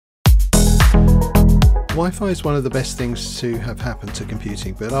Wi-Fi is one of the best things to have happened to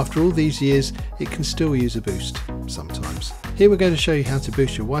computing, but after all these years it can still use a boost sometimes. Here we're going to show you how to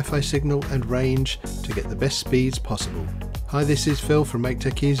boost your Wi-Fi signal and range to get the best speeds possible. Hi, this is Phil from Make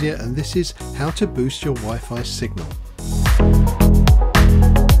Tech Easier, and this is how to boost your Wi-Fi signal.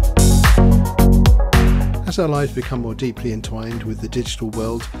 As our lives become more deeply entwined with the digital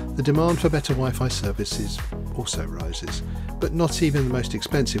world, the demand for better Wi-Fi services also rises. But not even the most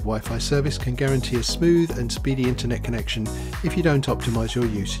expensive Wi-Fi service can guarantee a smooth and speedy internet connection if you don't optimise your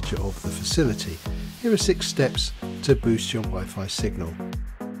usage of the facility. Here are 6 steps to boost your Wi-Fi signal.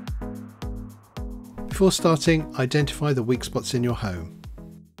 Before starting, identify the weak spots in your home.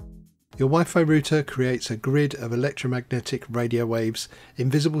 Your Wi-Fi router creates a grid of electromagnetic radio waves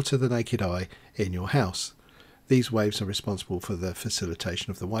invisible to the naked eye in your house. These waves are responsible for the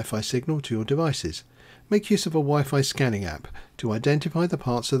facilitation of the Wi-Fi signal to your devices. Make use of a Wi-Fi scanning app to identify the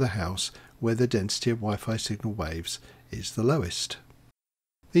parts of the house where the density of Wi-Fi signal waves is the lowest.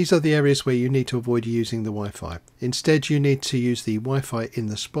 These are the areas where you need to avoid using the Wi-Fi. Instead, you need to use the Wi-Fi in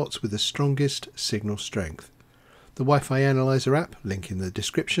the spots with the strongest signal strength. The Wi-Fi Analyzer app, link in the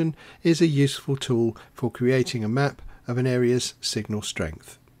description, is a useful tool for creating a map of an area's signal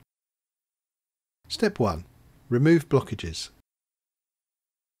strength. Step 1. Remove blockages.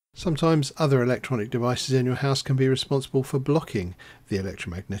 Sometimes other electronic devices in your house can be responsible for blocking the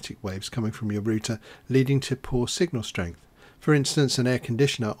electromagnetic waves coming from your router, leading to poor signal strength. For instance, an air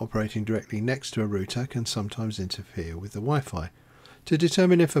conditioner operating directly next to a router can sometimes interfere with the Wi-Fi. To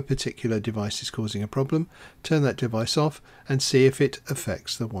determine if a particular device is causing a problem, turn that device off and see if it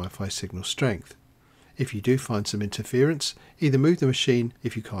affects the Wi-Fi signal strength. If you do find some interference, either move the machine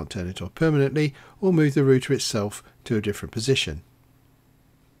if you can't turn it off permanently, or move the router itself to a different position.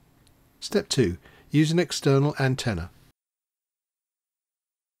 Step 2. Use an external antenna.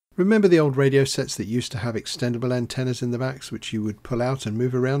 Remember the old radio sets that used to have extendable antennas in the backs which you would pull out and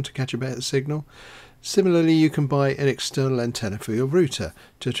move around to catch a better signal? Similarly, you can buy an external antenna for your router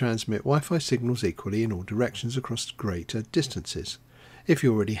to transmit Wi-Fi signals equally in all directions across greater distances. If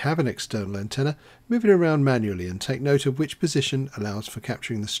you already have an external antenna, move it around manually and take note of which position allows for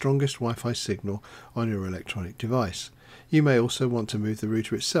capturing the strongest Wi-Fi signal on your electronic device. You may also want to move the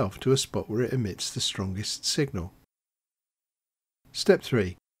router itself to a spot where it emits the strongest signal. Step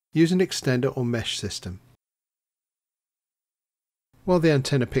 3. Use an extender or mesh system. While the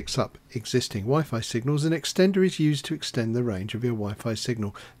antenna picks up existing Wi-Fi signals, an extender is used to extend the range of your Wi-Fi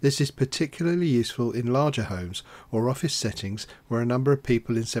signal. This is particularly useful in larger homes or office settings where a number of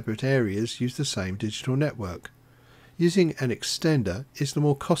people in separate areas use the same digital network. Using an extender is the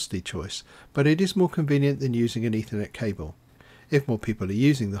more costly choice, but it is more convenient than using an Ethernet cable. If more people are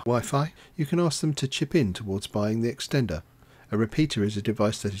using the Wi-Fi, you can ask them to chip in towards buying the extender. A repeater is a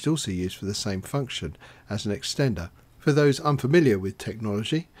device that is also used for the same function as an extender. For those unfamiliar with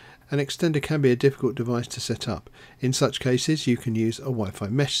technology, an extender can be a difficult device to set up. In such cases, you can use a Wi-Fi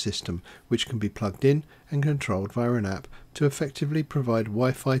mesh system, which can be plugged in and controlled via an app to effectively provide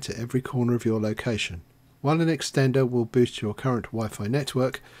Wi-Fi to every corner of your location. While an extender will boost your current Wi-Fi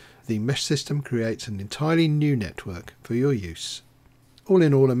network, the mesh system creates an entirely new network for your use. All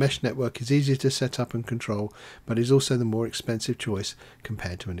in all, a mesh network is easier to set up and control, but is also the more expensive choice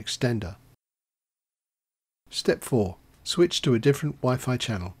compared to an extender. Step 4. Switch to a different Wi-Fi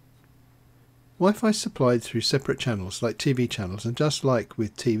channel. Wi-Fi is supplied through separate channels like TV channels, and just like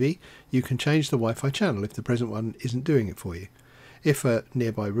with TV, you can change the Wi-Fi channel if the present one isn't doing it for you. If a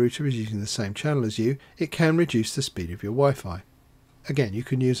nearby router is using the same channel as you, it can reduce the speed of your Wi-Fi. Again, you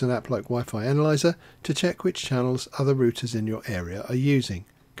can use an app like WiFi Analyzer to check which channels other routers in your area are using.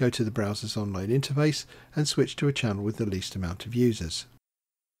 Go to the browser's online interface and switch to a channel with the least amount of users.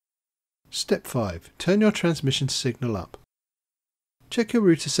 Step 5. Turn your transmission signal up. Check your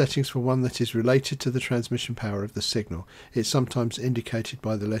router settings for one that is related to the transmission power of the signal. It's sometimes indicated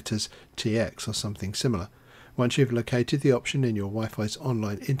by the letters TX or something similar. Once you've located the option in your Wi-Fi's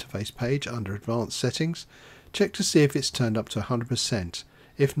online interface page under Advanced Settings, check to see if it's turned up to 100%.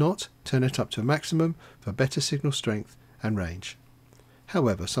 If not, turn it up to a maximum for better signal strength and range.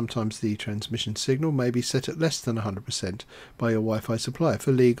 However, sometimes the transmission signal may be set at less than 100% by your Wi-Fi supplier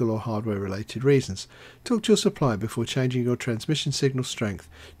for legal or hardware related reasons. Talk to your supplier before changing your transmission signal strength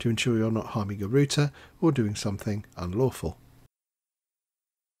to ensure you're not harming your router or doing something unlawful.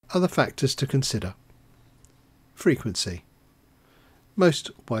 Other factors to consider. Frequency.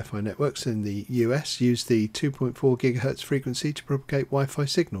 Most Wi-Fi networks in the US use the 2.4 GHz frequency to propagate Wi-Fi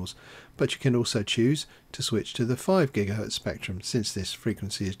signals, but you can also choose to switch to the 5 GHz spectrum. Since this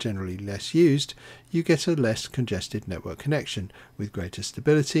frequency is generally less used, you get a less congested network connection with greater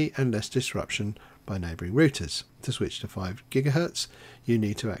stability and less disruption by neighbouring routers. To switch to 5 GHz, you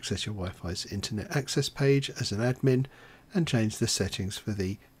need to access your Wi-Fi's Internet Access page as an admin and change the settings for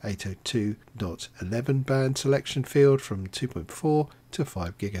the 802.11 band selection field from 2.4 to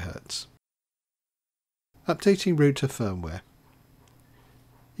 5 GHz. Updating router firmware.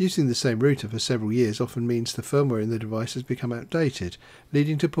 Using the same router for several years often means the firmware in the device has become outdated,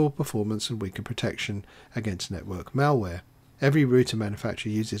 leading to poor performance and weaker protection against network malware. Every router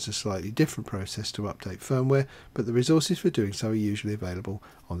manufacturer uses a slightly different process to update firmware, but the resources for doing so are usually available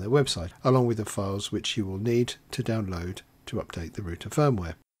on their website, along with the files which you will need to download to update the router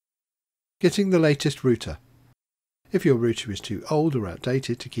firmware. Getting the latest router. If your router is too old or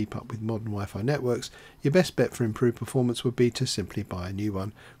outdated to keep up with modern Wi-Fi networks, your best bet for improved performance would be to simply buy a new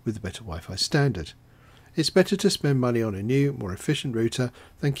one with a better Wi-Fi standard. It's better to spend money on a new, more efficient router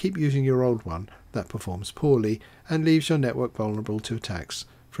than keep using your old one that performs poorly and leaves your network vulnerable to attacks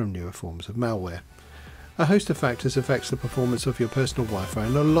from newer forms of malware. A host of factors affects the performance of your personal Wi-Fi,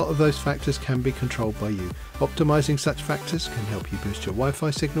 and a lot of those factors can be controlled by you. Optimizing such factors can help you boost your Wi-Fi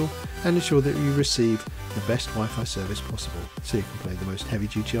signal and ensure that you receive the best Wi-Fi service possible, so you can play the most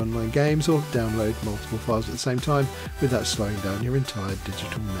heavy-duty online games or download multiple files at the same time without slowing down your entire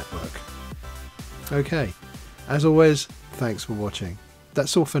digital network. Okay, as always, thanks for watching.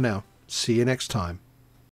 That's all for now. See you next time.